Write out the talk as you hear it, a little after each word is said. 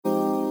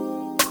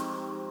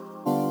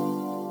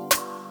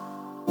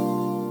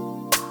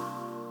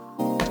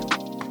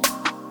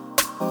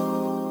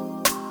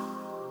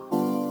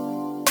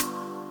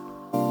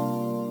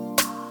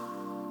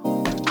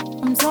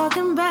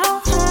talking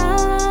about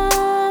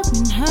her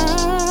and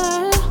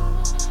her,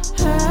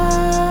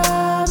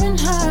 her and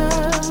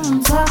her.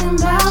 I'm talking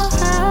about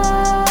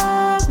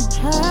her and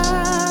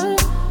her,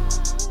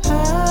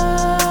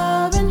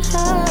 her and her.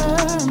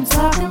 I'm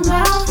talking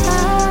about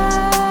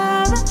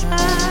her and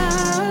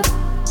her,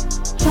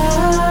 her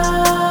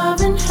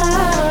and her.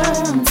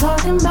 I'm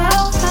talking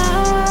about her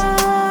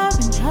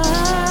and her,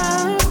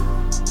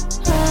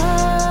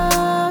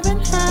 her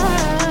and her.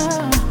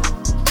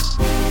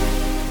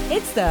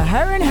 It's the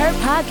Her and Her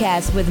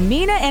podcast with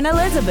Mina and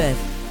Elizabeth.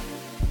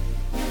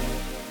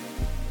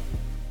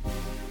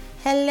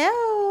 Hello.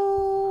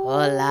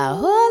 Hola,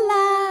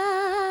 hola.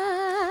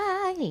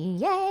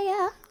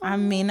 Yeah.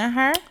 I'm Mina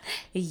Her.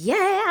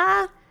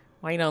 Yeah.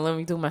 Why you don't let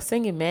me do my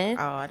singing, man?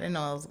 Oh, I didn't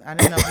know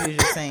if you was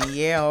just saying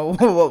yeah or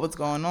what was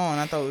going on.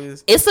 I thought it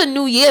was. It's a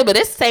new year, but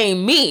it's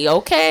saying me,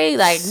 okay?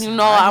 Like, you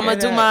know, I I'm hear going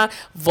to do that. my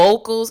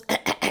vocals,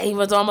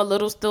 even though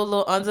I'm still a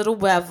little under the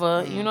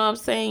weather. You know what I'm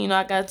saying? You know,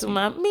 I got to do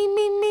my me.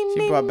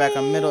 She brought back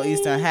a Middle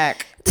Eastern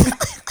hack.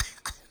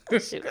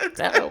 Shit was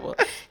terrible.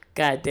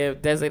 Goddamn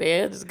desert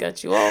air just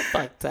got you all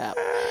fucked up.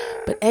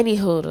 But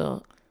anywho,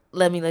 though,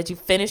 let you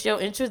finish your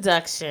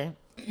introduction.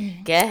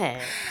 Go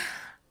ahead.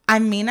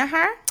 I'm Mina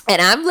Her,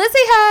 And I'm Lizzie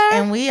Her.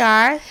 and we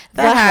are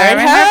The Her and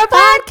Her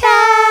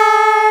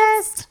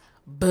podcast.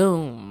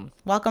 Boom.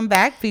 Welcome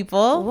back,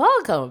 people.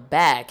 Welcome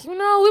back. You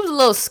know, we was a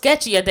little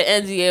sketchy at the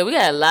end of the year. We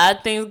had a lot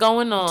of things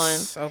going on.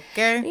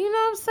 Okay. You know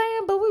what I'm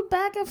saying? But we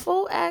back in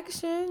full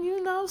action.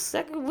 You know,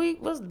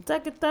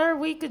 third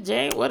week of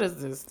January. What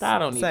is this? I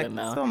don't even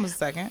know. It's almost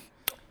second.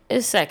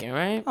 It's second,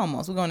 right?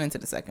 Almost. We're going into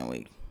the second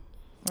week.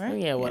 Right?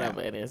 Yeah,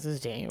 whatever it is. It's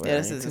January. Yeah,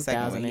 this is the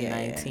second week.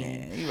 2019.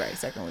 Yeah. You're right,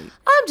 second week.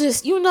 I'm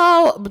just, you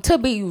know, to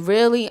be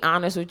really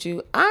honest with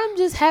you, I'm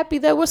just happy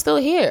that we're still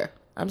here.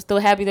 I'm still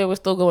happy that we're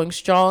still going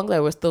strong,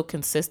 that we're still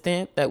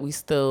consistent, that we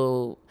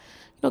still,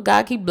 you know,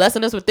 God keep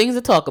blessing us with things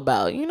to talk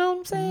about. You know what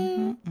I'm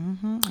saying?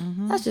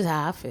 That's just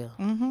how I feel.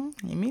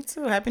 Yeah, me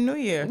too. Happy New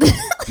Year.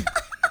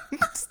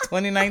 It's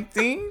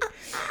 2019.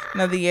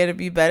 Another year to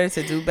be better,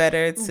 to do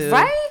better, to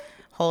Right?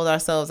 hold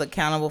ourselves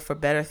accountable for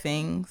better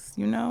things,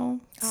 you know?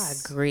 I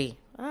agree.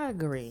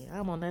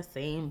 I'm on that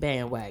same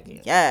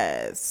bandwagon.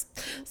 Yes.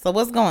 So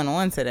what's going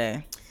on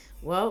today?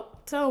 Well,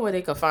 tell them where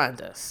they can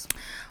find us.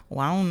 Well,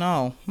 I don't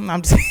know.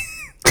 I'm just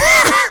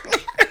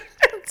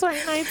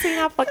 2019,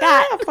 I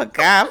forgot. I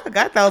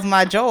forgot that was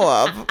my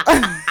job.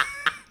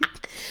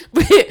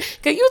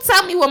 Can you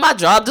tell me what my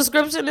job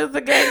description is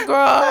again,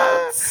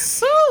 girl?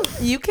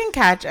 You can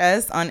catch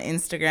us on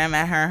Instagram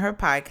at Her and Her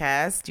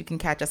Podcast. You can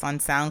catch us on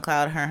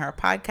SoundCloud, Her and Her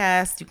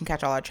Podcast. You can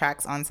catch all our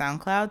tracks on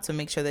SoundCloud. So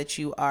make sure that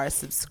you are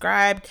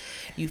subscribed.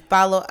 You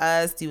follow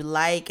us, you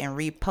like and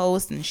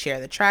repost and share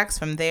the tracks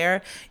from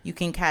there. You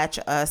can catch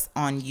us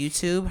on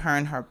YouTube, Her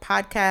and Her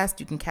Podcast.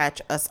 You can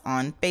catch us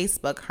on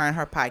Facebook, Her and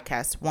Her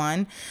Podcast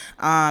 1.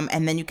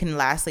 And then you can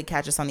lastly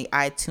catch us on the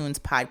iTunes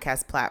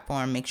podcast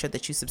platform. Make sure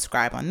that you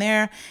subscribe on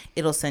there.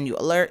 It'll send you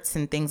alerts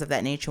and things of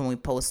that nature when we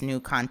post new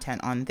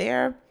content on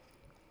there.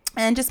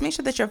 And just make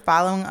sure that you're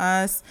following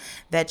us,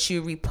 that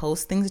you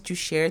repost things, that you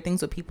share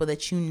things with people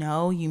that you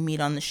know, you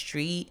meet on the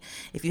street.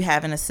 If you're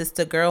having a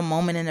sister-girl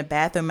moment in the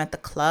bathroom at the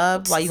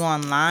club while you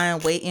online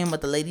waiting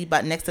with the lady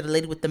next to the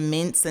lady with the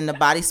mints and the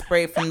body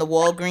spray from the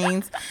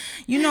Walgreens,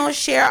 you know,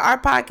 share our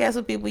podcast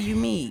with people you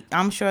meet.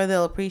 I'm sure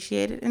they'll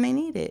appreciate it and they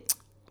need it.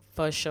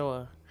 For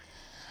sure.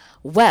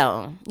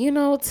 Well, you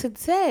know,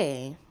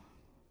 today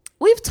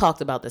we've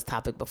talked about this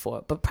topic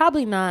before, but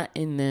probably not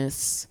in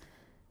this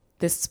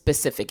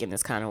specific in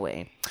this kind of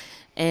way.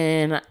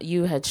 And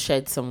you had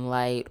shed some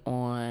light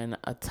on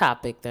a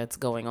topic that's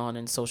going on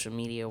in social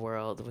media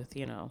world with,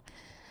 you know,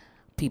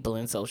 people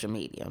in social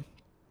media.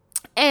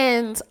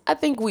 And I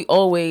think we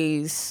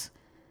always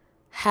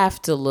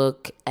have to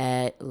look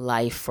at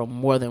life from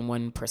more than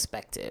one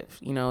perspective.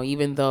 You know,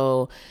 even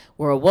though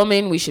we're a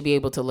woman, we should be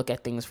able to look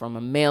at things from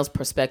a male's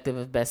perspective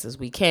as best as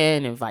we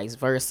can, and vice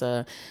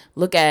versa.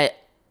 Look at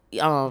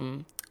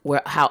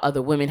how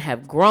other women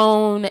have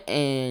grown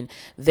and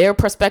their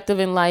perspective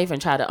in life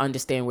and try to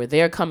understand where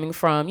they're coming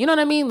from. You know what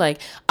I mean?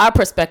 Like, our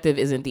perspective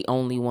isn't the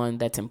only one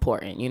that's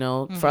important, you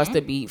know? For us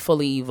to be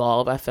fully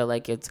evolved, I feel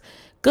like it's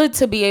good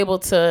to be able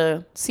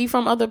to see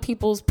from other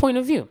people's point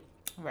of view.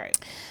 Right.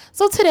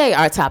 So today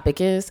our topic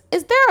is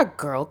there a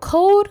girl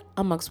code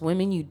amongst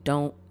women you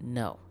don't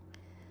know?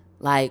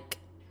 Like,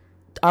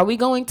 are we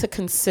going to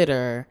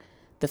consider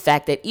the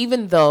fact that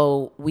even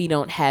though we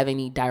don't have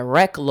any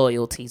direct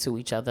loyalty to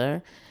each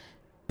other,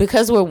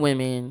 because we're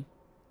women,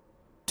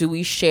 do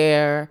we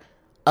share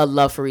a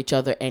love for each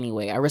other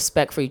anyway, a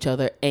respect for each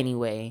other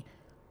anyway,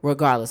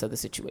 regardless of the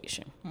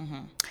situation?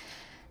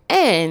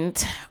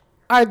 And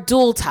our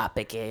dual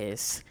topic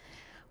is,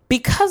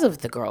 because of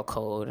the girl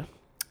code,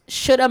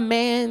 should a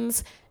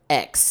man's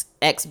ex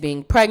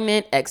being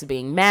pregnant, ex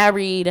being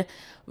married,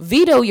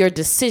 veto your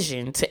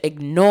decision to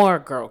ignore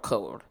girl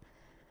code?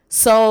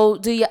 So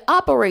do you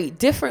operate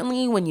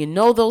differently when you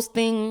know those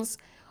things,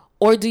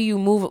 or do you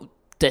move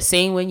the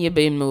same way you've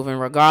been moving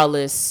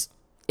regardless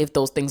if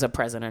those things are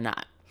present or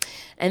not?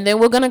 And then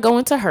we're going to go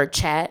into her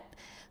chat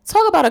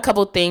talk about a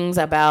couple things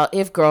about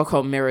if girl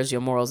code mirrors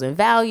your morals and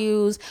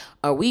values.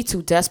 Are we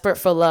too desperate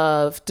for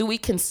love? Do we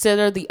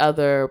consider the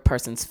other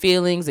person's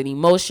feelings and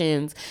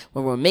emotions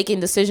when we're making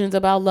decisions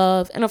about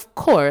love? And of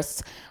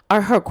course,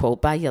 our her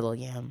quote by Yellow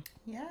Yam.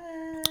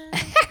 Yes.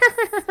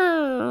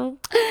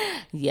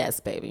 Yes,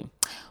 baby.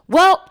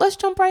 Well, let's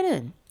jump right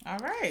in. All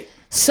right.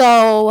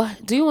 So,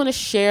 do you want to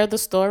share the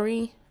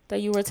story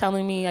that you were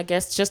telling me? I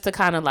guess just to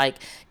kind of like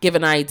give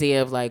an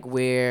idea of like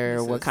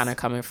where we're kind of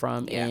coming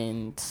from,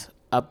 and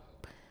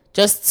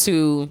just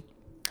to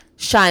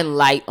shine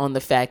light on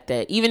the fact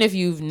that even if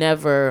you've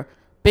never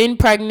been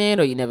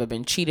pregnant or you've never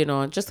been cheated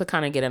on, just to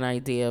kind of get an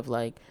idea of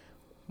like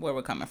where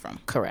we're coming from.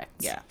 Correct.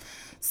 Yeah.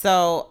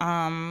 So,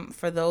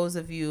 for those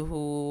of you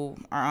who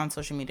are on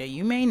social media,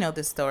 you may know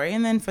this story.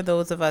 And then for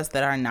those of us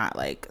that are not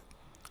like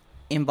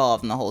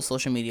involved in the whole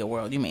social media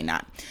world, you may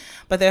not.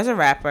 But there's a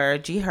rapper,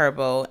 G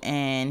Herbo,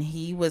 and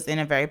he was in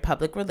a very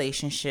public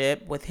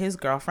relationship with his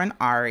girlfriend,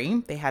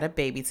 Ari. They had a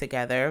baby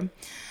together.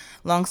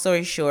 Long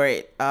story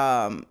short,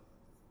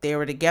 they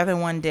were together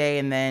one day,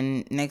 and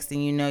then next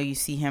thing you know, you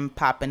see him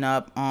popping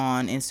up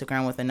on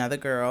Instagram with another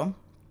girl,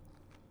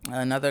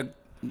 another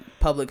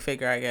public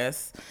figure, I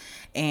guess.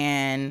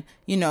 And,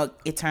 you know,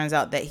 it turns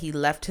out that he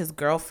left his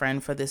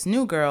girlfriend for this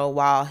new girl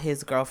while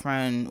his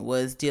girlfriend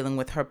was dealing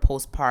with her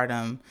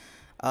postpartum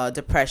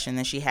depression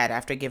that she had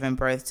after giving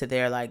birth to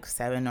their like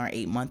 7 or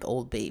 8 month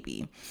old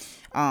baby.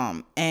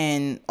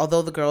 And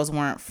although the girls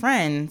weren't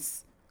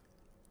friends,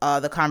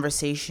 the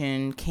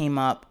conversation came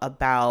up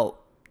about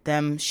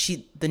them.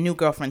 The new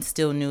girlfriend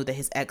still knew that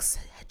his ex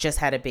just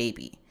had a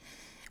baby.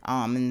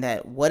 And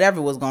that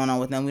whatever was going on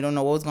with them, we don't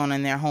know what was going on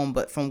in their home,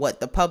 but from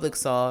what the public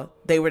saw,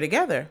 they were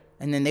together.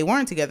 And then they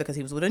weren't together because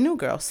he was with a new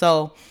girl.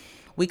 So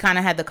we kind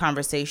of had the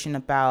conversation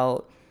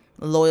about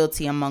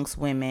loyalty amongst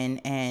women.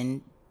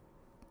 And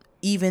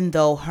even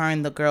though her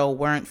and the girl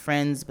weren't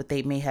friends, but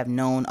they may have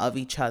known of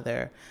each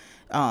other,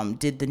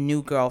 did the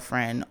new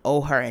girlfriend owe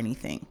her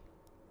anything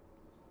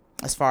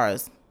as far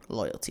as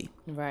loyalty?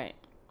 Right.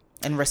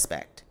 And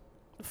respect.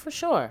 For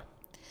sure.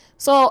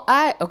 So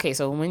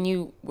when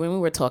we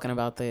were talking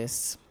about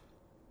this,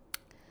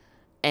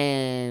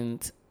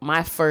 and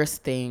my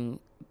first thing,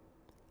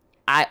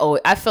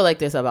 I feel like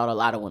this about a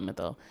lot of women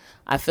though.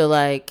 I feel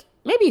like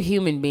maybe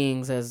human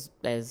beings as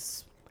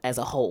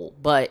a whole,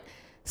 but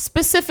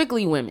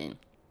specifically women,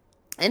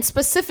 and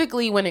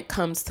specifically when it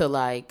comes to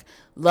like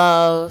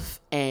love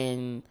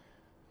and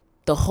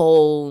the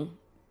whole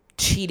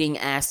cheating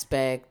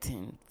aspect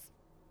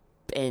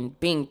and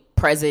being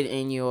present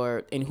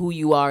in who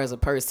you are as a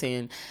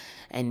person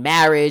and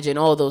marriage and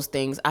all those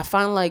things. I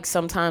find like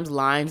sometimes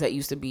lines that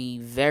used to be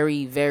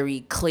very,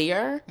 very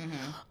clear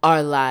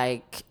are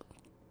like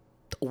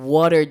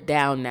watered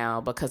down now,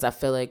 because I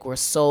feel like we're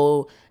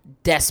so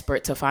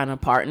desperate to find a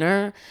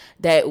partner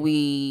that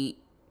we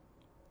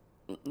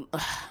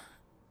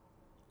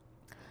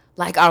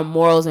like our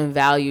morals and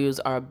values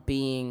are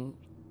being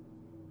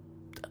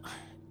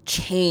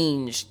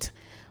changed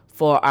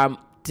for our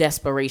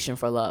desperation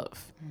for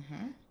love.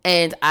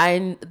 And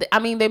I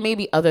mean, there may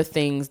be other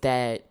things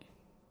that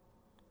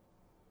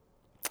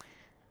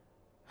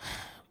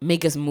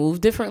make us move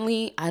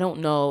differently. I don't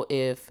know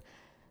if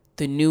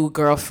the new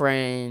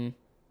girlfriend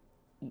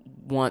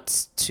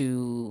wants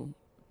to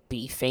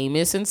be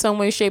famous in some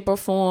way, shape, or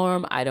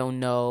form. I don't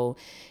know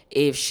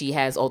if she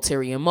has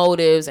ulterior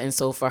motives. And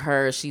so for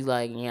her, she's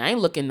like, yeah, I ain't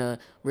looking to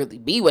really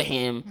be with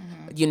him.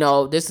 You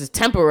know, this is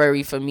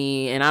temporary for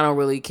me, and I don't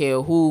really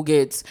care who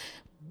gets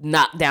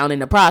knocked down in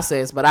the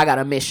process, but I got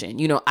a mission.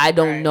 You know, I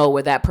don't know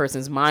what that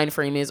person's mind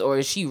frame is, or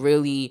is she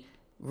really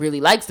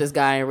likes this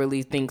guy and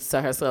really thinks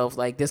to herself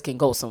like this can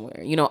go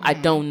somewhere. You know, I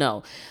don't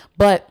know.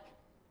 But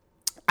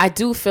I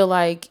do feel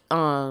like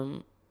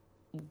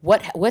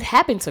what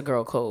happened to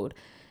girl code,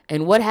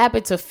 and what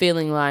happened to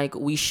feeling like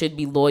we should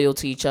be loyal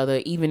to each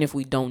other even if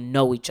we don't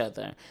know each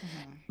other.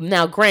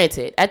 Now,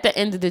 granted, at the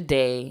end of the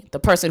day, the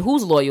person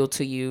who's loyal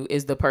to you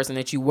is the person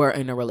that you were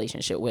in a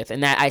relationship with.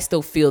 And that I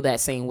still feel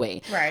that same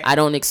way. Right. I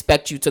don't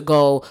expect you to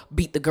go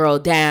beat the girl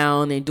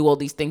down and do all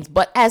these things.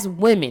 But as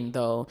women,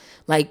 though,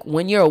 like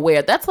when you're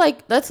aware, that's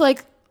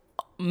like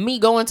me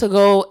going to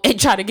go and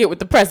try to get with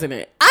the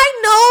president.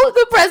 I know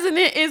the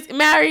president is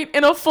married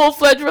in a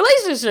full-fledged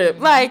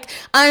relationship. Like,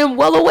 I am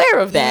well aware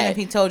of that. Even if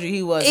he told you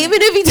he wasn't.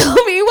 Even if he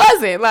told me he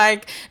wasn't.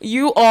 Like,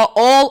 you are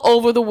all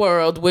over the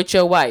world with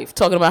your wife,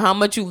 talking about how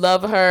much you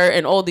love her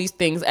and all these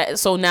things.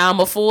 So now I'm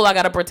a fool. I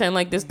got to pretend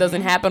like this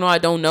doesn't happen or I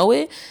don't know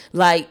it.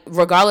 Like,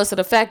 regardless of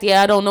the fact,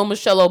 I don't know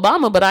Michelle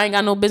Obama, but I ain't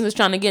got no business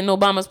trying to get in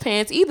Obama's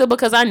pants either,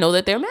 because I know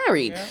that they're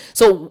married. Yeah.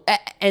 So,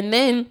 and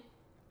then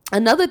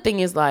another thing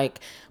is like,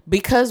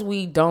 because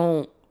we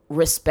don't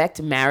respect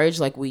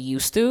marriage like we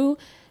used to,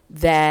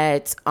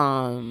 that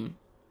and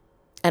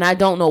I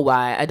don't know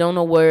why. I don't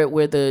know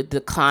where the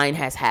decline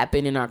has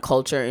happened in our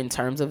culture in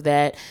terms of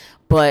that.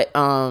 But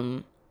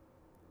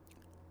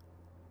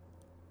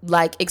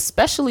like,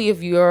 especially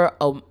if you're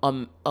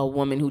a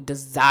woman who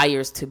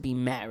desires to be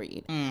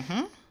married.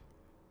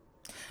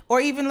 Or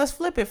even, let's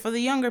flip it, for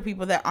the younger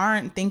people that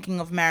aren't thinking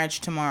of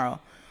marriage tomorrow,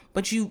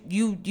 but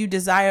you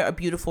desire a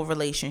beautiful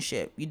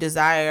relationship. You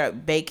desire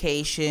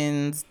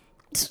vacations,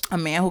 a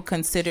man who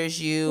considers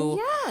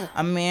you,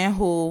 a man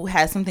who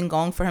has something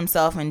going for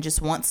himself and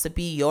just wants to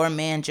be your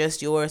man,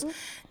 just yours.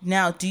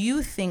 Now, do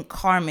you think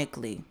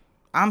karmically,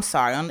 I'm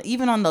sorry,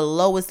 even on the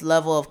lowest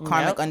level of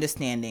karmic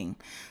understanding,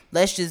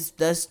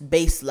 let's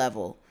base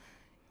level,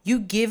 you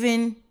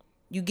giving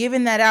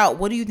that out,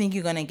 what do you think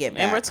you're gonna get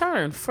back? In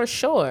return, for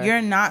sure.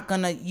 You're not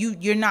gonna,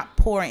 you're not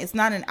pouring. It's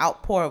not an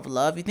outpour of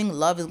love. You think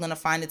love is gonna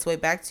find its way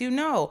back to you?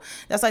 No.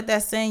 That's like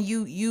that saying,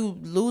 you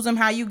lose them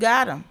how you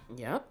got them.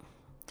 Yep.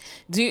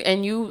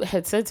 And you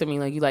had said to me,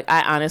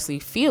 I honestly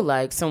feel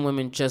like some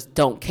women just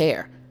don't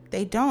care.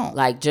 They don't.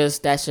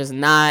 That's just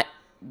not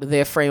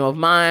their frame of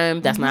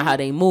mind. That's not how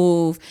they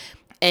move.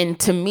 And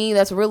to me,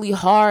 that's really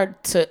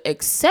hard to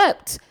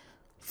accept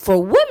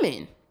for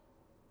women,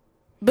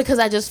 because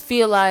I just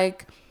feel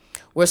like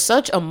we're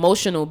such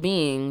emotional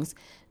beings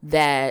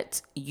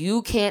that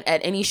you can't at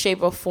any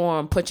shape or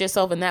form put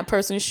yourself in that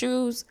person's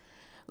shoes.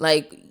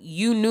 Like,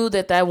 you knew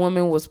that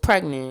woman was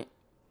pregnant.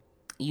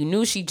 You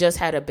knew she just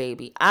had a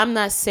baby. I'm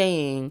not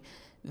saying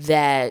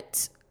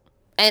that,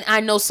 and I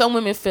know some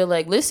women feel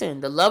like,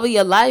 listen, the love of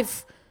your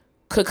life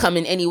could come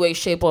in any way,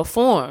 shape, or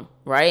form,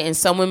 right? And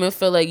some women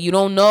feel like you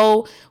don't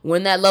know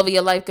when that love of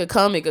your life could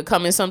come. It could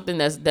come in something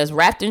that's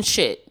wrapped in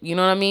shit. You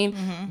know what I mean?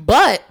 Mm-hmm.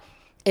 But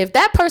if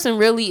that person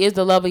really is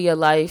the love of your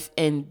life,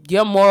 and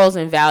your morals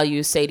and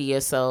values say to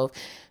yourself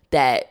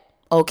that,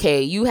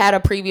 okay, you had a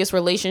previous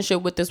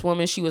relationship with this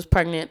woman, she was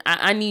pregnant,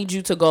 I need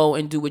you to go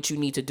and do what you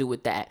need to do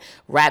with that.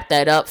 Wrap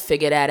that up,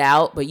 figure that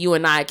out. But you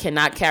and I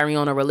cannot carry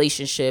on a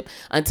relationship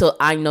until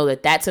I know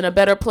that that's in a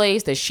better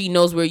place, that she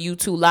knows where you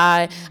two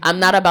lie.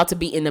 I'm not about to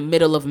be in the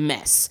middle of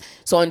mess.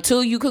 So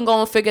until you can go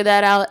and figure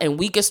that out, and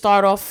we can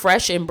start off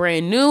fresh and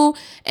brand new,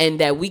 and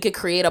that we could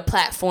create a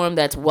platform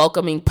that's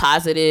welcoming,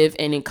 positive,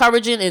 and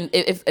encouraging, and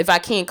if I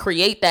can't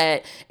create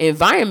that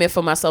environment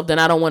for myself, then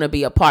I don't want to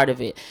be a part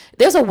of it.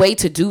 There's a way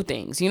to do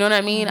things. You know what I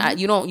mean?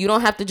 Mm-hmm. You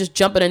don't have to just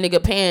jump in a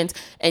nigga pants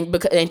and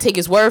take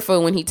his word for it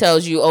when he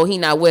tells you, oh, he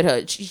not with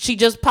her. She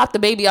just popped the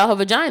baby out her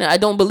vagina. I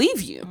don't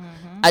believe you.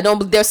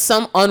 Mm-hmm. There's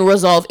some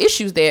unresolved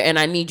issues there, and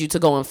I need you to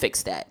go and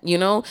fix that, you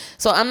know?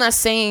 So I'm not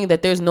saying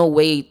that there's no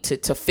way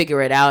to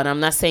figure it out. I'm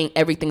not saying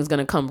everything's going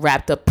to come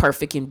wrapped up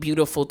perfect and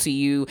beautiful to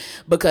you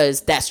because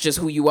that's just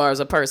who you are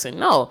as a person.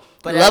 No.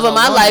 But love of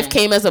my life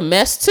came as a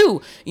mess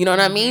too. You know what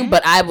I mean?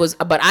 But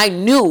I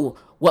knew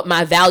what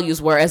my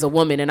values were as a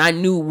woman, and I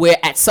knew where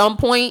at some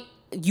point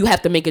you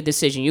have to make a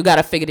decision. You got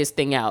to figure this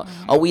thing out.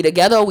 Mm-hmm. Are we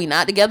together? Are we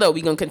not together? Are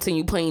we going to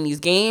continue playing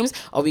these games?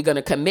 Are we going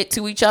to commit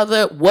to each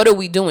other? What are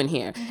we doing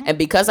here? Mm-hmm. And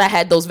because I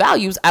had those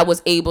values, I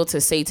was able to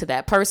say to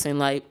that person,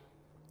 like,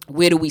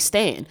 where do we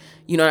stand?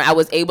 You know, I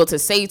was able to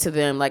say to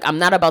them, like, I'm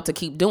not about to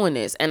keep doing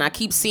this. And I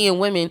keep seeing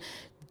women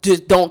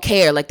just don't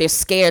care. Like, they're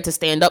scared to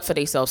stand up for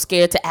themselves,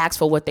 scared to ask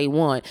for what they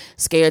want,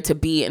 scared to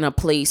be in a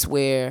place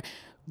where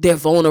they're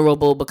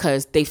vulnerable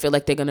because they feel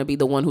like they're going to be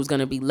the one who's going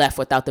to be left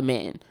without the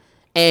man.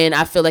 And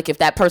I feel like if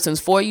that person's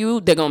for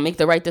you, they're going to make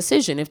the right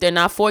decision. If they're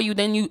not for you,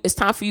 then it's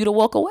time for you to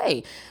walk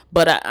away.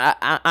 But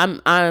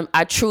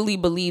I truly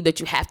believe that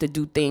you have to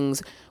do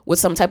things with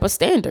some type of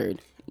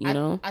standard, you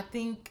know? I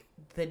think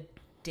the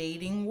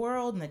dating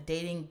world and the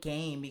dating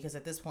game, because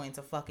at this point it's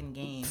a fucking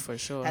game, for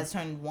sure, has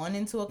turned one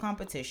into a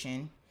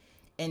competition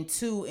and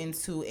two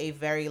into a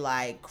very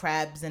like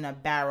crabs in a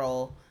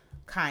barrel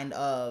kind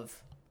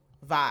of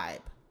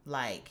vibe.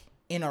 Like,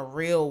 in a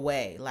real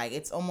way. Like,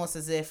 it's almost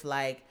as if,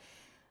 like,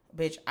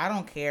 bitch, I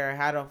don't care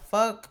how the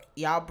fuck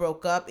y'all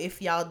broke up.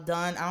 If y'all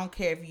done, I don't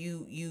care if your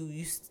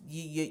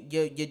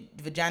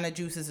vagina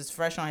juices is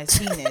fresh on his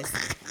penis.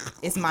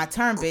 It's my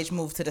turn, bitch.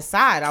 Move to the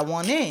side. I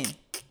want in.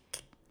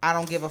 I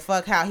don't give a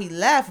fuck how he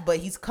left, but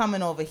he's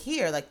coming over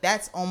here. Like,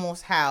 that's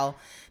almost how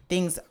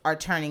things are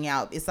turning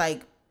out. It's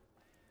like,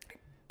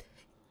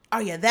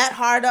 are you that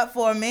hard up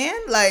for a man?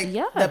 Like,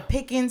 yeah. The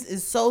pickings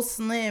is so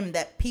slim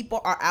that people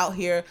are out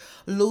here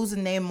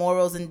losing their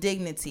morals and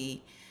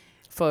dignity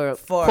for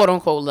quote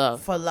unquote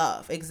love. For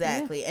love,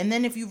 exactly. Yeah. And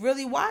then if you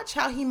really watch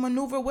how he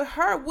maneuvered with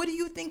her, what do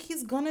you think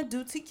he's gonna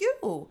do to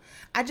you?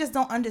 I just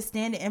don't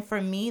understand it. And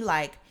for me,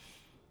 like,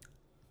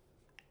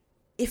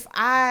 if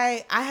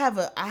I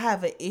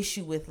have an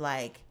issue with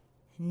like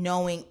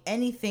knowing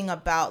anything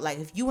about, like,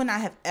 if you and I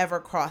have ever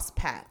crossed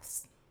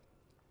paths.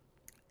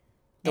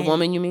 The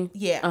woman, you mean?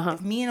 Yeah. Uh-huh.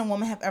 If me and a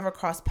woman have ever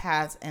crossed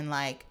paths and,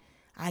 like,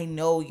 I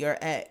know your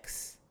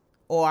ex,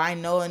 or I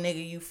know a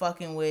nigga you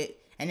fucking with,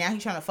 and now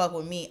he's trying to fuck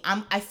with me,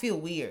 I feel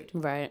weird.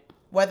 Right.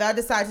 Whether I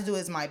decide to do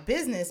it is my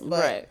business,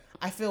 but right.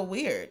 I feel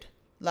weird.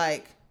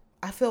 Like,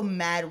 I feel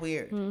mad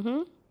weird.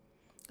 Mm-hmm.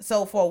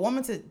 So for a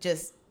woman to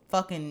just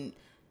fucking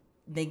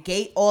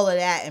negate all of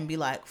that and be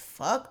like,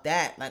 fuck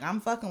that. Like, I'm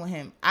fucking with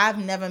him. I've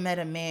never met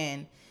a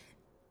man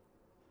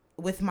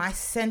with my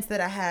sense that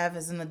I have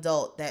as an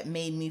adult that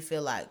made me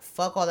feel like,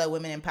 fuck all that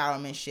women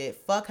empowerment shit.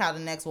 Fuck how the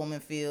next woman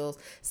feels.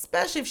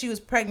 Especially if she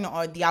was pregnant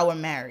or y'all were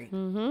married.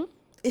 Mm-hmm.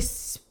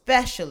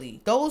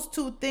 Especially those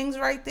two things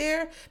right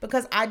there,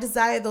 because I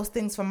desire those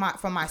things for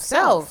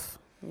myself.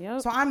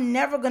 Yep. So I'm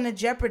never going to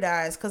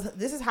jeopardize, because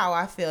this is how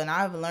I feel. And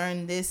I've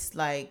learned this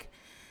like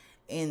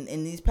in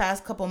these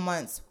past couple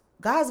months.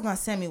 God's going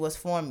to send me what's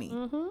for me.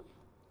 Mm-hmm.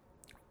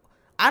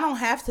 I don't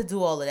have to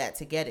do all of that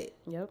to get it.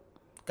 Yep.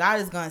 God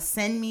is going to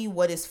send me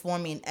what is for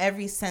me in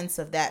every sense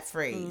of that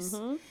phrase.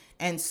 Mm-hmm.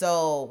 And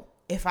so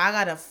if I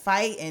got to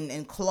fight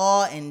and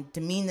claw and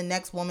demean the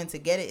next woman to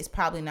get it, it's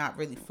probably not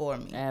really for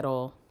me. At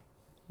all.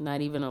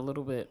 Not even a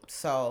little bit.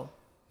 So.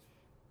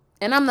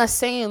 And I'm not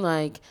saying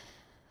like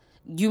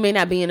you may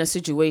not be in a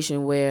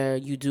situation where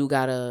you do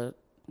got to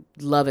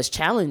love is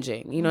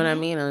challenging. You know what I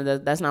mean?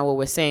 And that's not what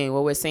we're saying.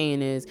 What we're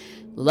saying is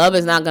love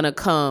is not going to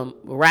come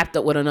wrapped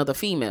up with another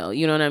female.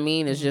 You know what I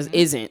mean? It just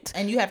isn't.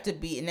 And you have to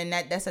be, and then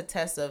that's a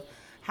test of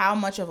how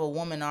much of a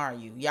woman are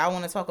you? Y'all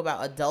want to talk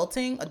about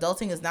adulting?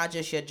 Adulting is not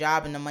just your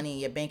job and the money in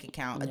your bank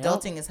account. Yep.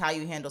 Adulting is how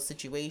you handle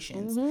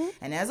situations.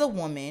 And as a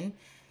woman,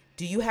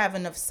 do you have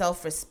enough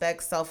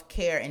self-respect,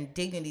 self-care, and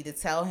dignity to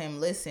tell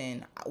him,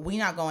 listen, we're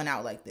not going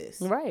out like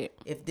this. Right.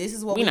 If this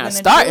is what we're not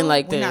starting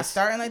like this. We're not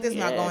starting like this.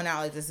 We're not going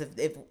out like this.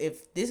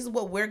 If this is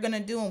what we're going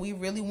to do and we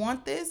really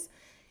want this,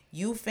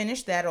 you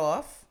finish that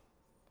off.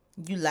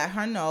 You let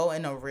her know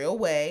in a real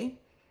way,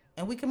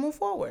 and we can move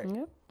forward.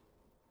 Yep.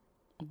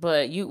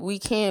 But we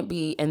can't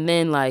be, and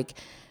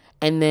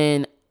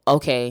then,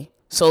 okay,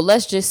 so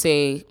let's just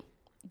say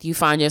you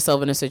find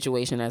yourself in a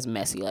situation that's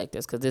messy like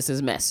this, because this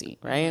is messy,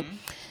 right? Mm-hmm.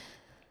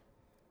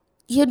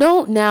 You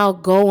don't now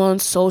go on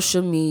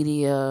social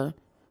media,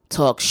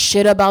 talk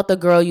shit about the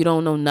girl you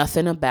don't know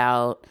nothing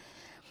about,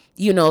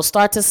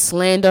 start to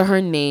slander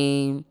her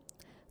name.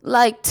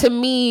 Like, to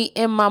me,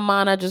 in my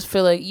mind, I just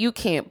feel like you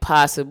can't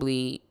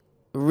possibly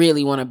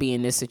really want to be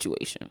in this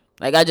situation.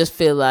 Like, I just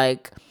feel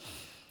like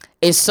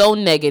it's so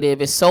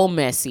negative, it's so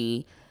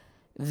messy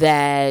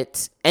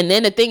that, and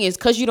then the thing is,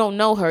 because you don't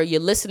know her, you're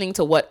listening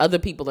to what other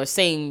people are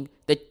saying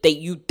that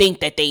you think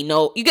that they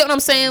know. You get what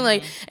I'm saying?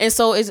 Like, and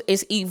so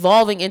it's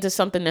evolving into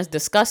something that's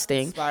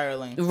disgusting.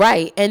 Spiraling.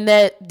 Right. And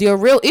that the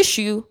real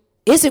issue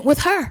isn't with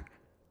her.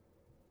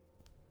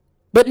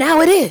 But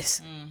now it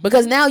is.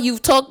 Because now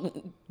you've talked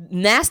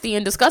nasty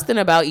and disgusting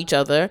about each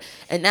other,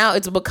 and now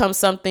it's become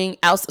something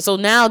else. So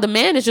now the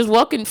man is just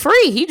walking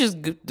free. He just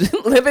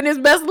living his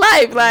best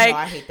life. Like,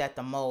 I hate that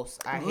the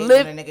most. I hate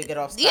when a nigga get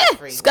off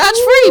scot-free.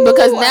 Scotch-free,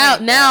 because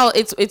now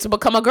it's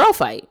become a girl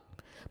fight.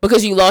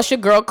 Because you lost your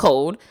girl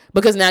code,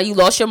 because now you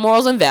lost your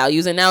morals and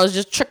values, and now it's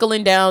just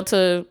trickling down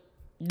to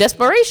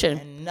desperation.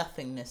 And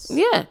nothingness.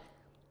 Yeah.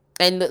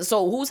 And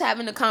so who's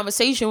having the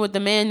conversation with the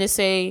man to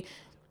say,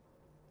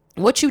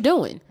 what you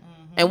doing?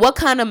 And what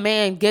kind of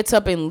man gets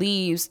up and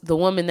leaves the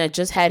woman that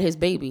just had his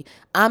baby?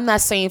 I'm not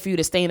saying for you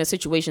to stay in a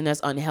situation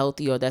that's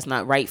unhealthy or that's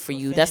not right for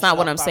you. That's not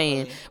what I'm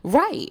saying.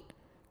 Right.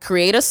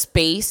 Create a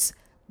space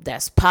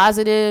that's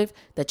positive,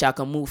 that y'all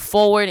can move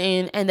forward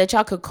in, and that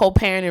y'all could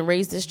co-parent and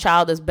raise this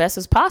child as best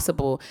as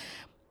possible.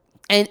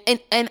 And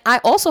I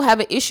also have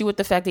an issue with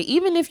the fact that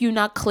even if you're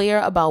not clear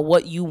about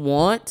what you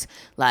want,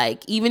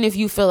 like, even if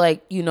you feel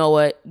like, you know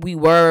what, we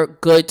were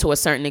good to a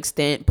certain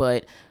extent,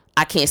 but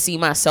I can't see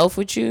myself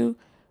with you,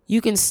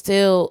 you can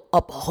still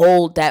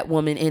uphold that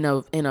woman in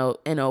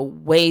a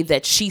way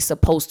that she's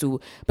supposed to,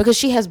 because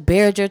she has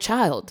bared your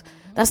child.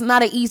 That's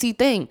not an easy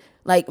thing.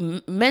 Like,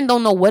 men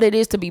don't know what it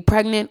is to be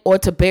pregnant or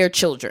to bear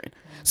children.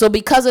 So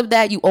because of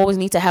that, you always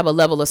need to have a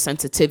level of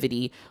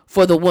sensitivity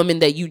for the woman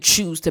that you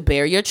choose to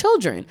bear your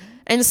children.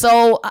 And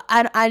so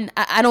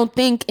I don't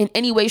think in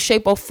any way,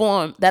 shape, or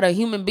form that a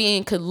human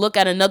being could look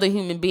at another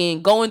human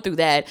being going through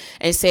that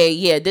and say,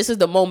 yeah, this is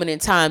the moment in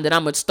time that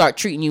I'm going to start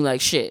treating you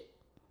like shit.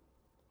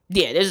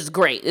 Yeah, this is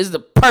great. This is the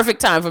perfect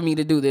time for me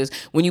to do this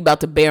when you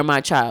about to bear my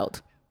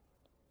child.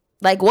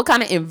 Like, what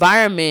kind of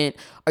environment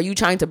are you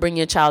trying to bring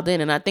your child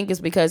in? And I think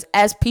it's because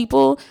as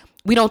people,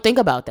 we don't think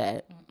about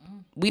that.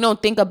 We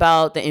don't think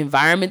about the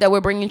environment that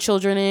we're bringing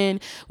children in.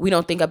 We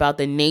don't think about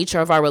the nature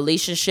of our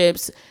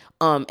relationships,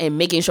 and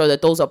making sure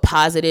that those are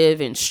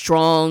positive and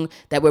strong,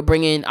 that we're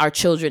bringing our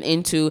children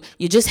into.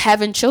 You're just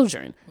having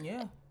children.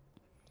 Yeah,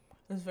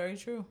 that's very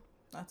true.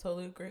 I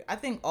totally agree. I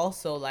think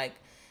also, like,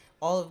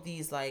 all of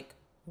these, like,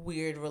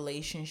 weird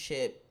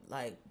relationship,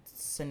 like,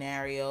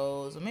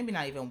 scenarios, or maybe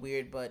not even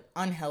weird, but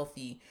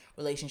unhealthy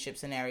relationship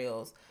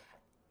scenarios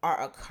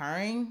are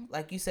occurring.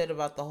 Like you said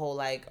about the whole,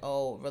 like,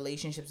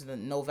 relationships, the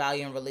no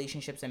value in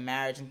relationships and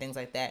marriage and things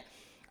like that.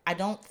 I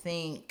don't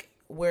think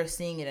we're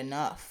seeing it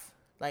enough,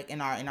 like, in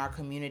our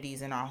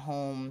communities, in our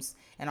homes,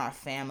 in our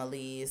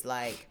families.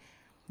 Like,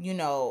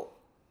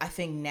 I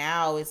think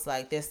now it's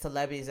like there's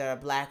celebrities that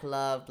are black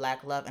love,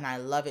 and I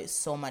love it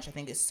so much. I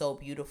think it's so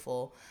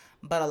beautiful.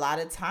 But a lot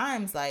of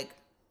times, like,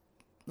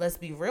 let's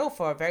be real,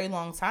 for a very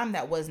long time,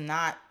 that was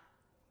not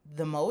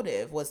the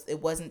motive. It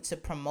wasn't to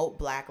promote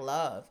black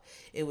love.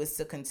 It was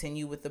to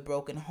continue with the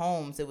broken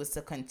homes. It was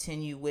to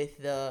continue with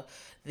the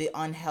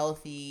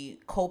unhealthy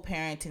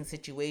co-parenting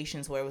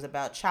situations where it was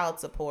about child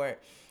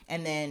support.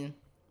 And then,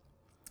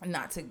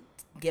 not to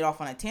get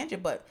off on a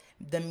tangent, but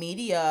the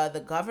media, the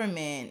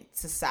government,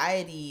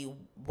 society,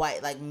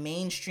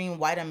 mainstream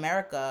white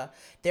America,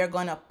 they're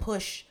going to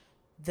push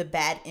the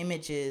bad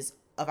images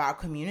of our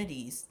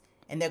communities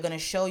And they're going to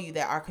show you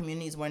that our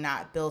communities were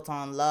not built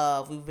on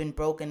love. We've been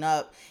broken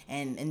up,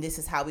 and this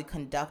is how we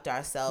conduct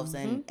ourselves.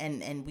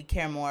 And we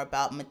care more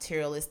about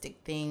materialistic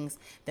things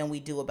than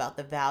we do about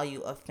the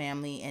value of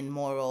family and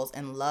morals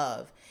and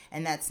love.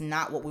 And that's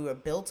not what we were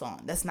built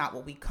on. That's not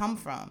what we come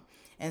from.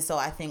 And so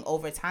I think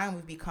over time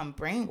we've become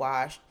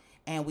brainwashed,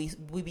 and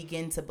we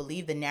begin to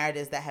believe the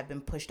narratives that have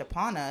been pushed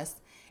upon us.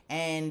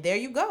 And there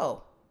you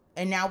go.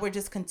 And now we're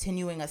just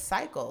continuing a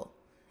cycle.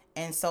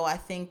 And so I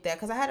think that,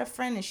 because I had a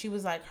friend and she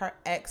was like, her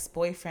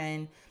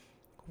ex-boyfriend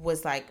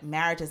was like,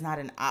 marriage is not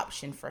an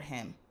option for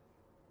him.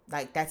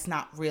 Like, that's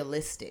not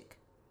realistic.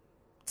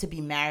 To be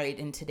married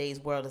in today's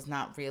world is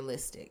not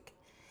realistic.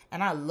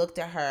 And I looked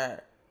at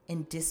her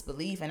in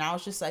disbelief, and I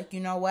was just like, you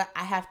know what?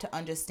 I have to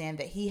understand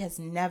that he has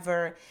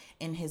never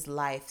in his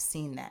life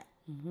seen that.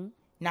 Mm-hmm.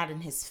 Not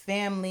in his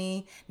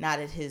family, not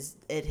at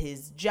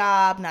his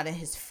job, not in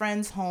his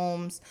friends'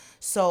 homes.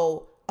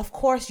 So of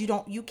course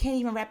you can't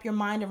even wrap your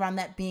mind around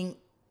that being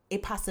a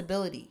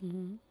possibility.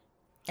 Mm-hmm.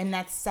 And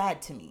that's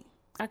sad to me.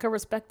 I could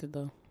respect it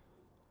though.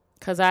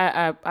 Cause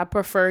I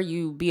prefer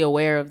you be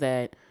aware of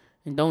that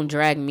and don't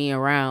drag me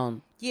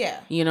around. Yeah.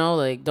 You know,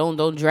 like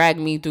don't drag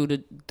me through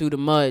the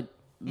mud,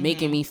 mm-hmm.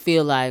 making me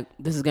feel like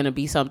this is gonna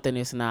be something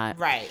it's not.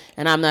 Right.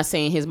 And I'm not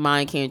saying his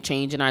mind can't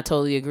change, and I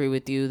totally agree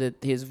with you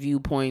that his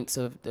viewpoints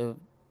of the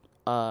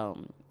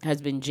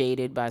has been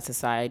jaded by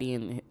society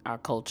and our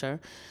culture.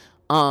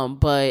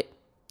 But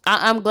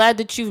I'm glad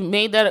that you've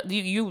made that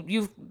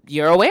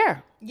you're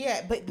aware.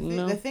 Yeah, but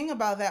the thing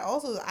about that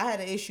also is I had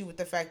an issue with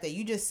the fact that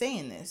you just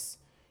saying this.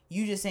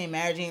 You just saying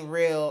marriage ain't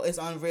real, it's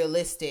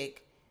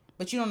unrealistic,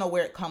 but you don't know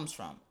where it comes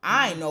from. Mm-hmm.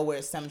 I know where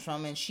it stems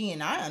from, and she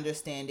and I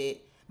understand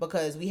it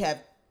because we have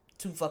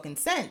two fucking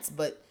cents,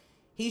 but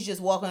he's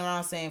just walking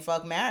around saying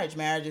fuck marriage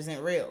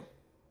isn't real.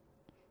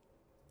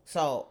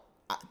 So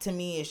to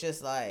me it's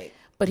just like,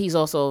 but he's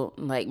also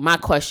like, my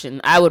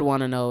question I would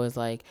want to know is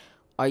like,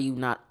 are you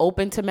not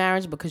open to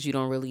marriage because you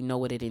don't really know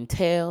what it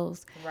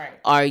entails? Right.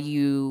 Are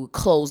you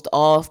closed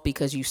off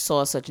because you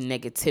saw such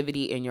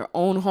negativity in your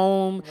own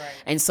home? Right.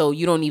 And so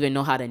you don't even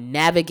know how to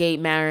navigate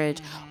marriage?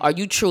 Mm-hmm. Are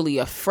you truly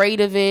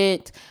afraid of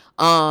it?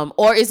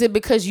 Or is it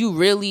because you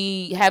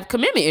really have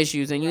commitment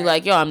issues and you're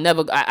like, yo,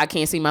 I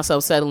can't see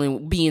myself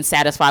settling, being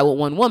satisfied with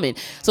one woman.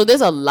 So there's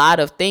a lot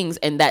of things.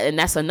 And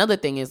that's another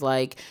thing is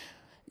like,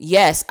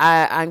 yes,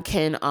 I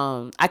can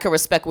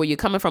respect where you're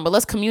coming from, but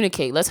let's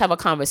communicate. Let's have a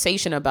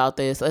conversation about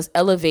this. Let's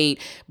elevate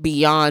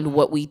beyond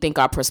what we think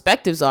our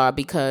perspectives are,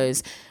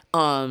 because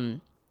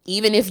even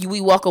if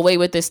we walk away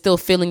with this still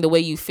feeling the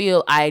way you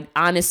feel, I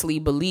honestly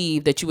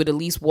believe that you would at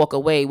least walk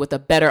away with a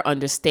better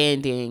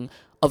understanding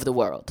of the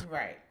world.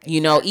 Right. You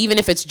know, even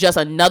if it's just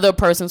another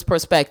person's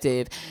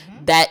perspective,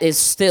 mm-hmm. that is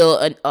still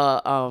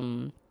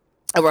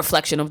a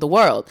reflection of the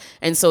world.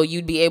 And so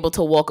you'd be able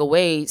to walk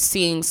away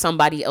seeing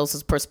somebody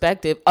else's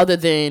perspective other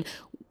than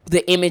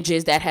the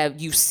images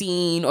that you've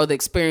seen or the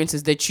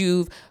experiences that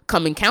you've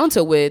come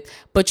encounter with.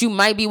 But you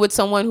might be with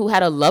someone who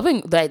had a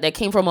loving, that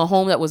came from a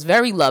home that was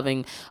very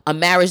loving, a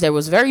marriage that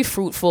was very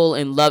fruitful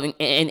and loving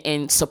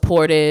and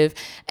supportive,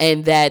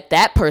 and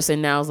that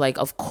person now is like,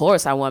 of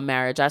course I want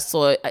marriage. I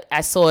saw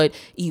it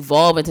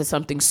evolve into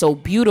something so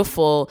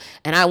beautiful,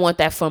 and I want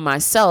that for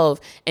myself.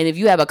 And if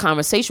you have a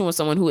conversation with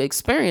someone who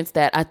experienced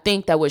that, I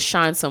think that would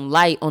shine some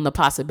light on the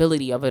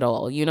possibility of it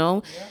all, you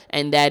know,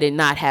 and that it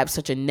not have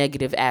such a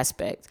negative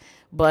aspect.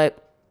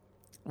 But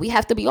we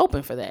have to be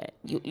open for that.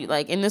 You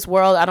like, in this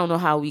world, I don't know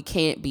how we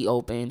can't be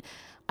open.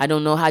 I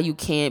don't know how you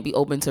can't be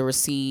open to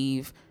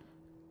receive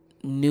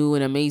new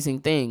and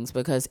amazing things,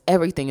 because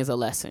everything is a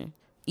lesson.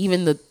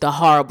 Even the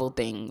horrible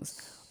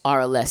things are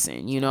a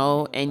lesson, you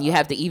know, and you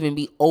have to even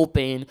be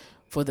open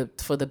for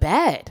the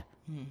bad.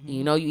 Mm-hmm.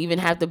 You know, you even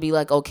have to be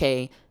like,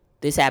 okay,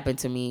 this happened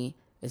to me.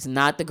 It's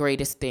not the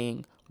greatest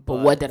thing, but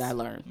what did I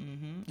learn?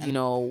 Mm-hmm. You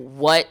know,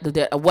 what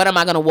am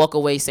I going to walk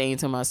away saying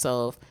to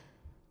myself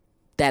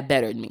that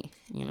bettered me,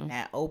 you know?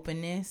 That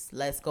openness,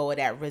 let's go with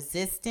that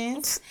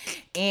resistance,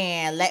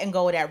 and letting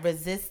go of that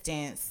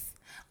resistance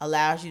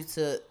allows you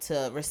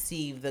to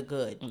receive the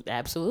good.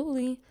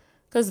 Absolutely.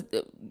 Because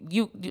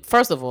you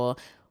first of all,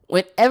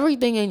 when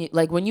everything in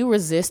like when you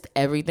resist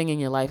everything in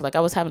your life, like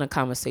I was having a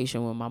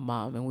conversation with my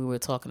mom, and we were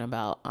talking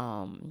about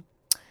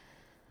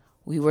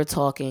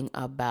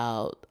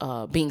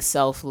being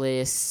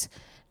selfless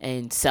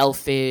and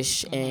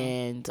selfish,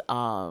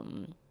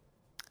 mm-hmm.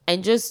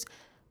 and just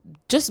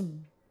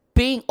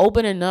being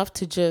open enough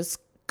to just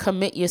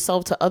commit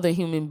yourself to other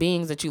human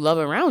beings that you love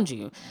around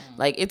you. Mm-hmm.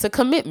 Like, it's a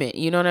commitment,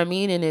 you know what I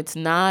mean? And it's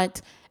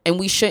not, and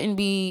we shouldn't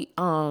be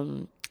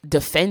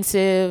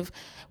defensive.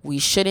 We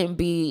shouldn't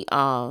be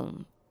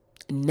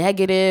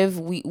negative.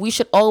 We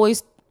should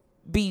always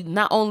be,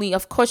 not only,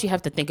 of course you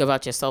have to think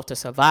about yourself to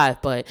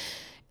survive, but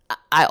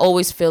I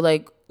always feel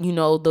like, you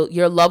know,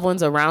 your loved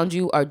ones around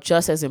you are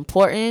just as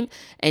important.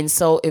 And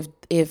so if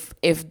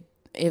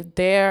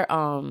they're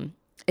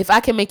if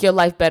I can make your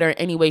life better in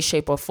any way,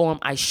 shape, or form,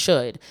 I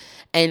should.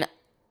 And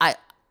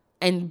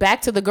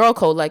back to the girl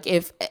code, like,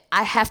 if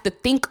I have to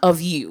think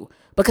of you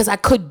because I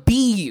could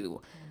be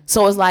you.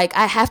 So it's like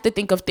I have to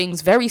think of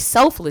things very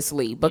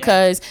selflessly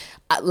because,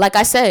 like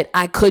I said,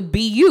 I could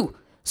be you.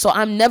 So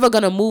I'm never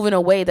going to move in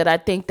a way that I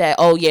think that,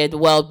 oh, yeah,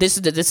 well, this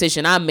is the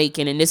decision I'm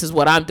making and this is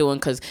what I'm doing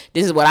because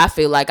this is what I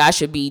feel like I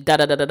should be,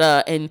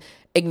 da-da-da-da-da, and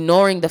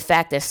ignoring the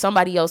fact that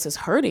somebody else is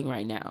hurting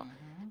right now.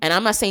 And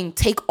I'm not saying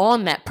take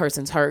on that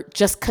person's hurt,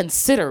 just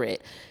consider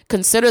it.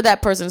 Consider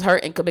that person's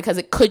hurt because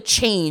it could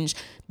change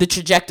the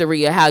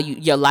trajectory of how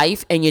your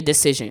life and your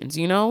decisions,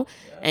 you know?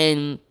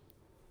 And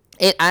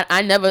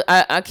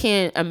I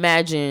can't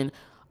imagine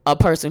a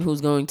person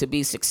who's going to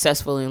be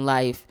successful in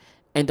life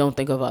and don't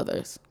think of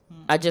others.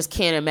 I just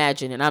can't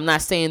imagine. And I'm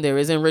not saying there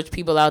isn't rich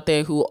people out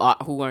there who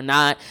are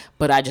not,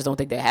 but I just don't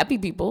think they're happy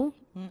people.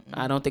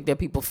 I don't think they're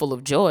people full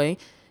of joy,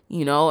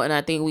 you know? And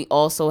I think we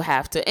also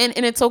have to, and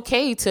it's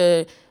okay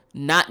to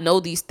not know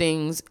these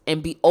things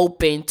and be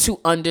open to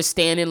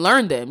understand and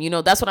learn them. You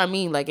know, that's what I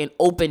mean. Like an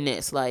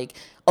openness, like,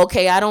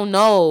 okay, I didn't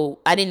know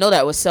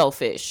that was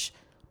selfish,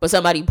 but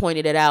somebody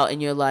pointed it out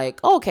and you're like,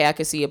 oh, okay, I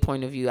can see a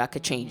point of view. I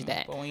could change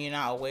that. But when you're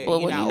not aware,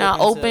 when you're not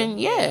open,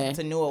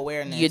 to new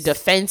awareness, you're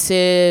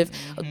defensive.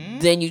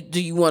 Then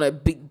you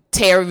want to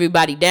tear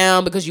everybody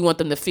down because you want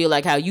them to feel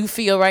like how you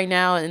feel right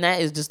now. And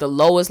that is just the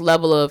lowest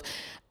level of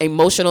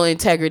emotional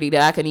integrity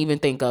that I can even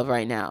think of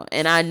right now.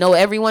 And I know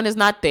everyone is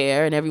not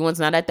there and everyone's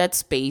not at that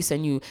space,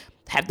 and you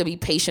have to be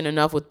patient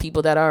enough with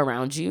people that are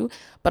around you.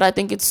 But I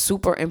think it's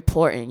super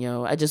important,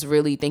 I just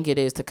really think it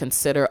is to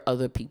consider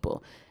other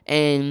people.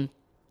 And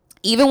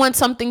even when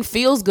something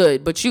feels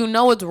good, but you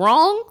know it's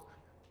wrong,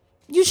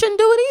 you shouldn't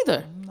do it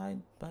either.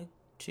 Like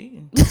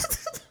cheating.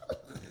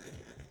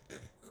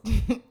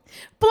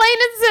 Plain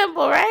and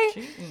simple, right?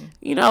 Cheating.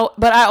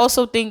 But I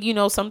also think,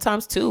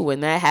 sometimes too,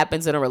 when that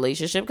happens in a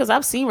relationship, because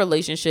I've seen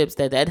relationships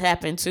that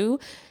happened to,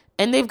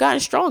 and they've gotten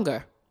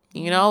stronger.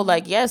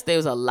 Like, yes,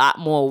 there's a lot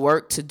more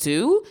work to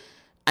do.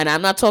 And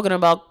I'm not talking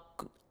about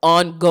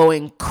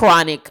ongoing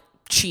chronic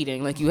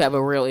cheating, like you have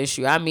a real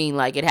issue. I mean,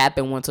 like it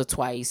happened once or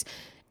twice,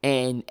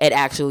 and it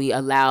actually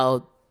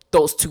allowed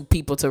those two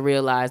people to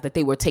realize that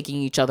they were taking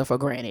each other for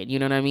granted, you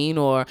know what I mean?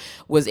 Or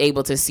was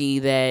able to see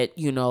that,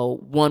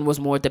 one was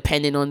more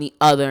dependent on the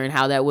other and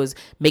how that was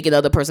making the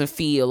other person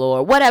feel,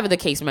 or whatever the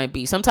case might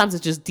be. Sometimes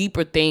it's just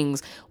deeper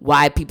things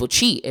why people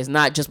cheat. It's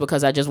not just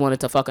because I just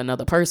wanted to fuck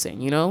another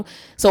person,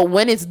 So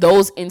when it's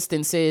those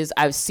instances,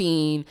 I've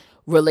seen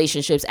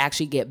relationships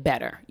actually get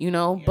better,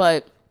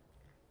 but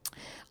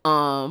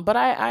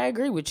I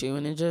agree with you,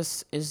 and it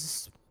just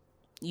is,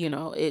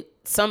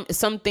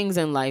 some things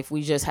in life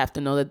we just have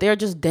to know that they're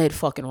just dead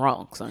fucking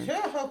wrong, son.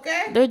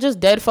 Okay. They're just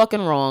dead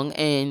fucking wrong,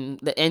 and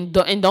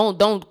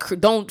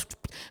don't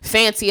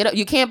fancy it up.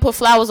 You can't put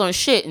flowers on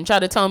shit and try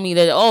to tell me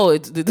that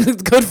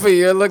it's good for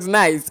you. It looks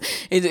nice.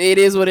 It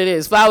is what it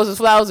is. Flowers is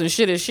flowers and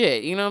shit is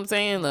shit. You know what I'm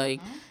saying?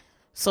 Like,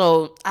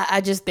 so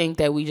I just think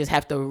that we just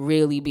have to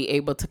really be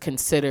able to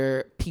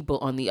consider people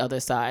on the other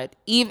side,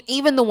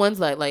 even the ones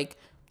like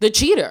the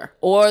cheater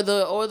or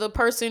the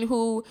person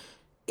who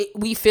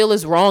we feel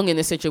is wrong in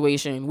the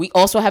situation. We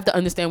also have to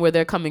understand where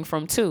they're coming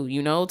from too,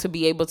 to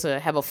be able to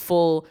have a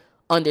full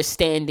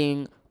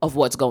understanding of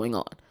what's going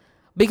on.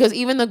 Because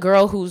even the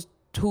girl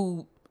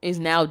who is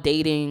now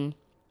dating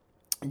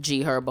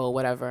G Herbo,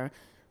 whatever,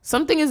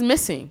 something is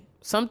missing.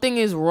 Something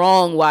is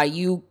wrong why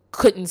you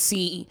couldn't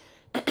see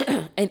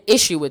an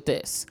issue with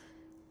this.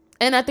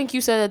 And I think you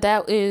said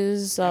that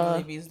is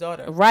Levy's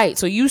daughter. Right.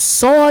 So you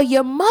saw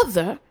your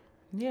mother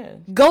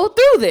go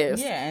through this.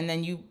 Yeah, and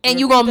then you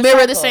gonna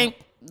mirror the same.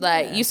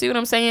 Like, you see what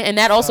I'm saying? And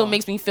that also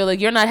makes me feel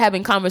like you're not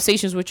having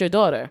conversations with your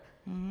daughter.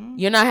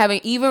 You're not having,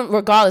 even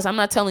regardless, I'm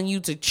not telling you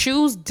to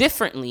choose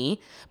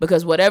differently,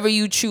 because whatever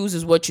you choose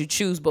is what you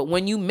choose. But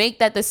when you make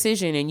that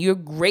decision and you're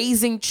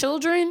raising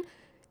children,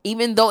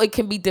 even though it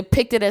can be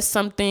depicted as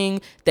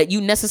something that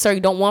you necessarily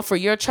don't want for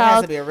your child, it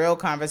has to be a real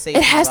conversation.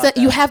 It has to.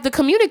 You have to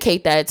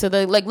communicate that to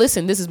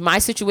listen, this is my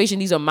situation.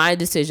 These are my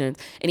decisions.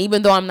 And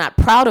even though I'm not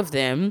proud of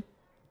them,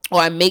 or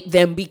I make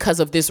them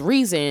because of this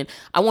reason,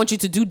 I want you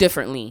to do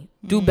differently,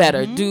 do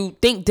better,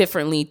 think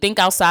differently, think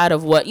outside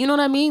of what, you know what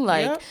I mean?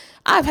 Like,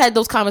 I've had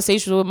those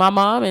conversations with my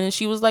mom, and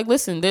she was like,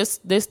 listen, there's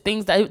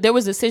things that there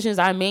was decisions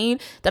I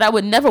made that I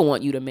would never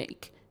want you to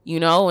make,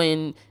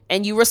 and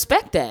you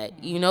respect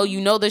that, you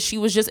know that she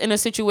was just in a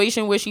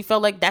situation where she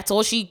felt like that's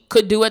all she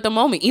could do at the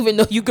moment, even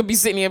though you could be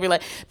sitting here and be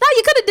like, no,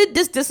 you could have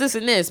did this,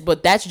 and this,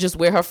 but that's just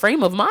where her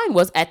frame of mind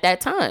was at that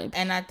time.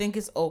 And I think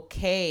it's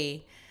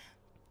okay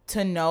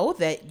to know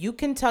that you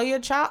can tell your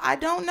child, I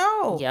don't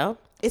know. Yep.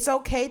 It's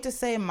okay to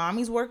say,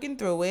 mommy's working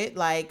through it.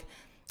 Like,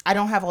 I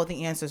don't have all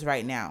the answers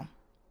right now.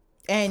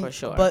 And for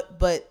sure.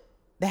 But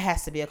there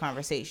has to be a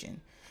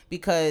conversation,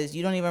 because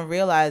you don't even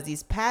realize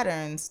these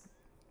patterns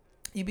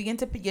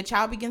your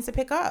child begins to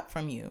pick up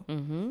from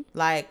you.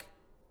 Like,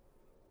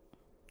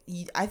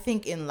 I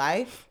think in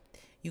life,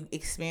 you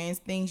experience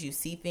things, you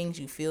see things,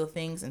 you feel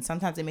things, and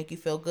sometimes they make you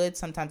feel good,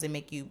 sometimes they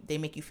make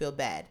you feel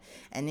bad.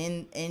 And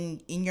in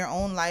your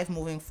own life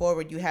moving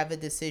forward, you have a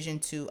decision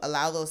to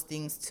allow those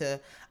things to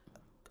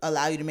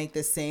allow you to make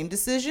the same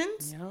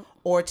decisions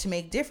or to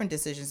make different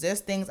decisions. There's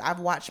things I've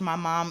watched my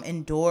mom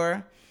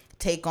endure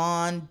take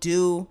on,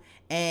 do,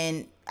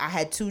 and I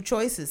had two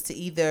choices: to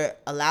either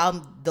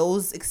allow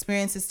those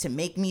experiences to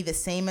make me the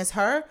same as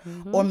her,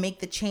 or make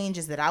the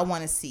changes that I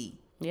want to see.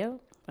 Yeah,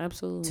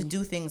 absolutely. To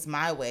do things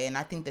my way. And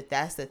I think that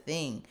that's the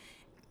thing.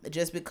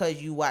 Just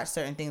because you watch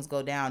certain things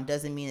go down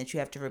doesn't mean that you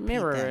have to repeat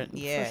Mirror them. it,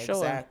 Yeah, for sure.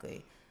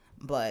 exactly.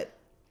 But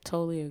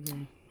totally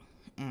agree.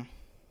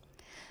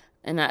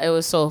 And it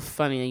was so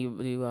funny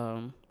you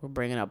were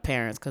bringing up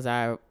parents, because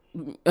my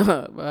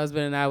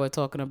husband and I were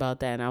talking about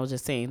that, and I was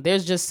just saying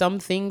there's just some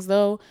things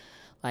though,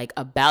 like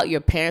about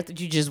your parents, that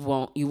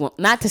you won't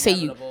not to say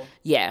inevitable.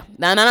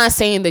 Now I'm not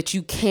saying that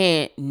you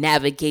can't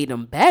navigate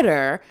them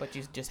better,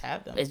 you just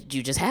have them.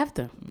 you just have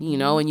them,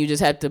 and you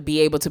just have to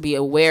be able to be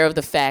aware of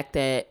the fact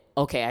that,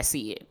 okay, I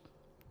see it.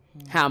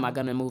 How am I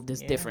gonna move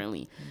this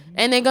differently?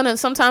 And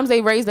sometimes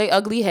they raise their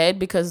ugly head,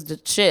 because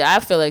I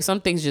feel like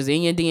some things just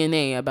in your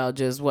DNA about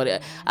just what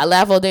I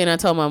laugh all day, and I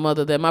tell my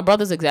mother that my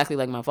brother's exactly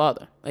like my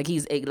father. Like,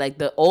 he's like,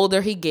 the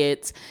older he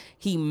gets,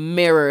 he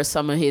mirrors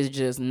some of his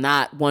just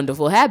not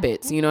wonderful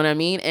habits. You know what I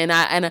mean? And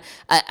I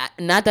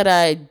not that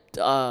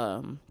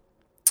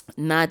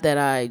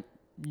I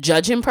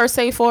judge him per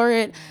se for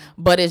it,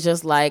 but it's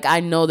just like,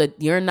 I know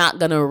that you're not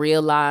gonna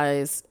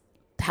realize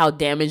how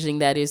damaging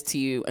that is to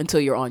you until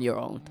you're on your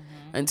own,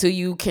 until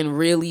you can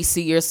really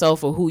see yourself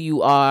for who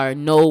you are,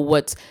 know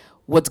what's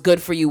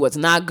good for you, what's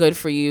not good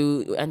for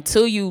you,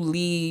 until you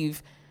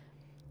leave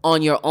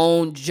on your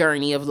own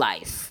journey of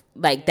life.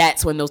 Like,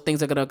 that's when those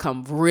things are going to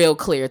come real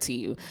clear to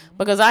you.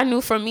 Because I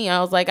knew for me, I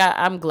was like,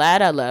 I'm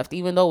glad I left,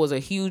 even though it was a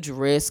huge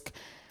risk.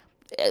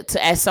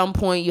 At some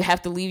point, you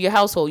have to leave your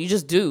household. You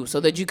just do, so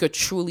that you could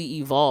truly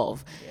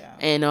evolve.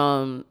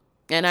 Yeah.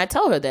 And I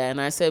tell her that, and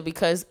I said,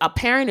 because a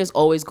parent is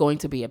always going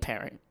to be a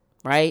parent,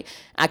 right?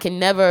 I can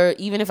never,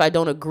 even if I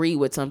don't agree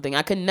with something,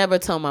 I can never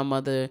tell my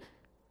mother,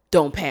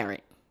 don't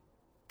parent.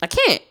 I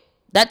can't.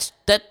 That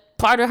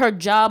part of her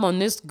job on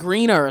this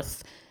green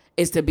earth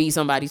is to be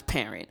somebody's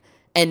parent.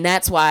 And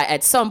that's why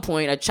at some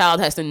point a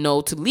child has to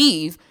know to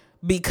leave,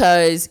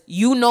 because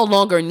you no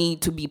longer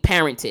need to be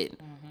parented.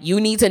 You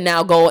need to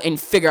now go and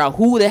figure out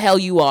who the hell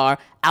you are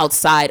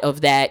outside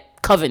of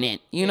that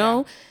covenant, you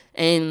know?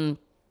 And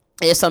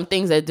there's some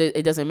things that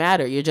it doesn't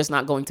matter. You're just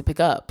not going to pick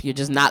up. You're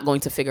just not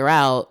going to figure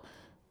out,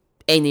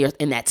 and you're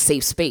in that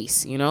safe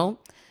space,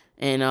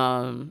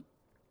 And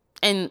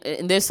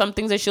there's some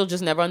things that she'll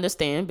just never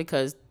understand,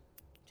 because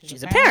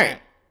she's a parent,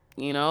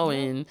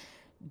 and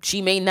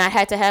she may not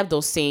have to have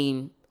those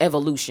same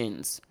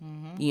evolutions,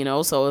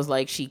 So it's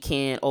like she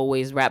can't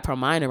always wrap her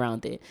mind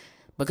around it,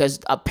 because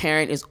a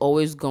parent is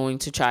always going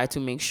to try to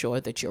make sure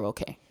that you're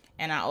okay.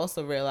 And I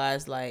also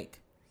realized, like,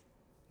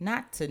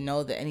 not to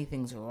know that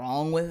anything's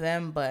wrong with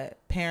them,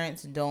 but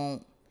parents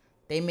especially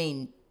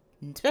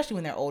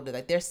when they're older,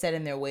 like, they're set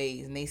in their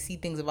ways and they see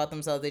things about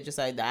themselves. They're just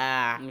like,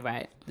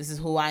 right, this is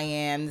who I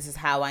am. This is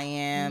how I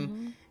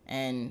am.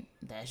 And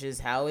that's just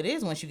how it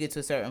is once you get to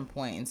a certain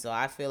point. And so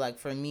I feel like,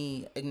 for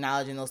me,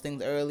 acknowledging those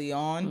things early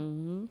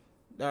on,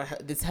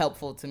 it's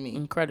helpful to me.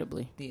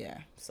 Incredibly. Yeah.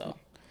 So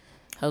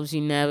helps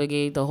you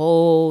navigate the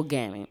whole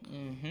gamut.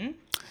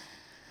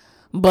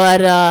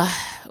 But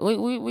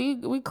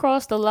we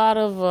crossed a lot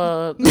of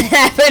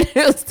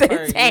avenues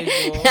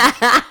today.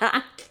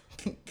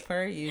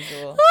 Per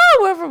usual.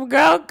 Went from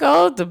girl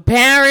code to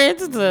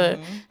parents to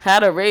how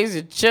to raise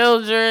your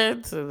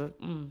children to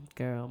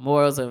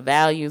morals and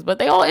values. But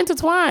they all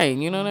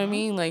intertwine. You know what I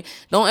mean? Like,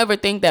 don't ever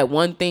think that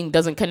one thing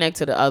doesn't connect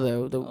to the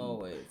other.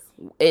 Always.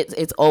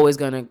 It's always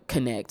gonna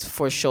connect,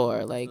 for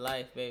sure. Like,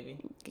 life, baby.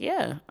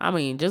 Yeah, I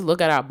mean, just look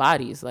at our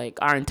bodies. Like,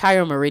 our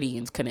entire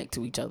meridians connect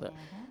to each other.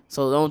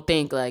 So don't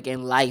think, like,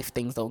 in life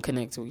things don't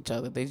connect to each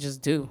other. They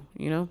just do,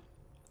 Yep.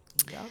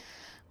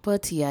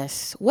 But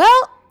yes,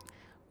 well,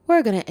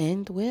 we're gonna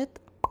end with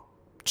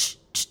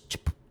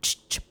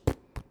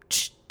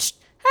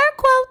her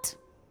quote.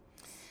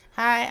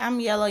 Hi, I'm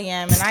Yellow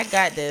Yam, and I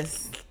got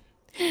this.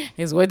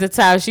 It's winter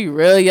time. She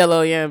real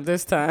Yellow Yam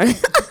this time.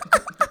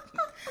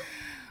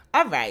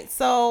 All right,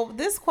 so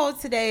this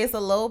quote today is a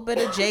little bit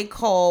of J.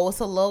 Cole. It's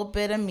a little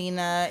bit of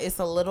Mina. It's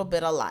a little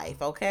bit of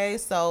life, okay?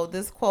 So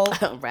this quote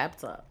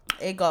wrapped up.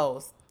 It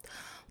goes,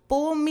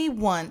 fool me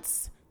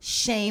once,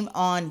 shame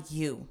on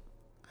you.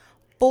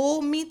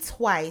 Fool me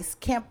twice,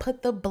 can't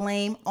put the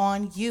blame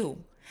on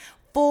you.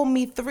 Fool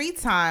me 3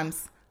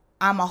 times,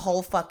 I'm a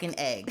whole fucking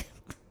egg.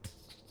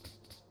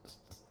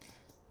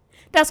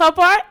 That's our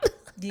part?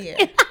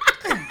 Yeah.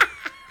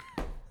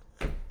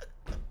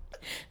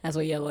 That's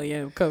where Yellow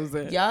Yam comes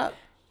in. Yup.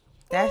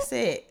 That's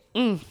it.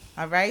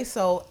 All right.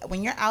 So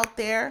when you're out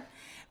there,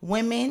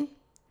 women,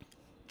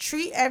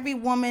 treat every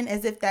woman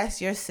as if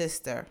that's your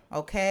sister.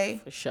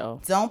 Okay. For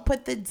sure. Don't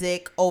put the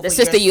dick over the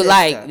sister your you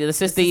like. The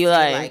sister you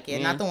like. Yeah.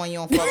 Not the one you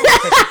don't fuck with,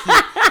 because you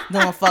keep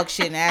doing fuck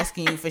shit and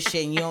asking you for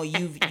shit, and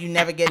you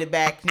never get it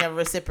back, never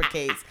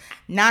reciprocates.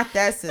 Not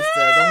that sister.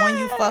 The one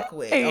you fuck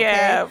with. Okay?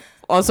 Yeah.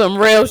 On some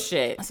real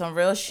shit. Some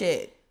real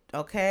shit.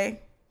 Okay.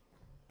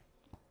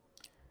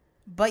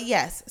 But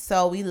yes,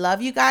 so we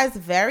love you guys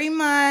very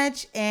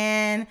much,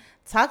 and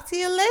talk to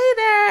you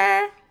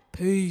later.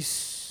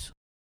 Peace.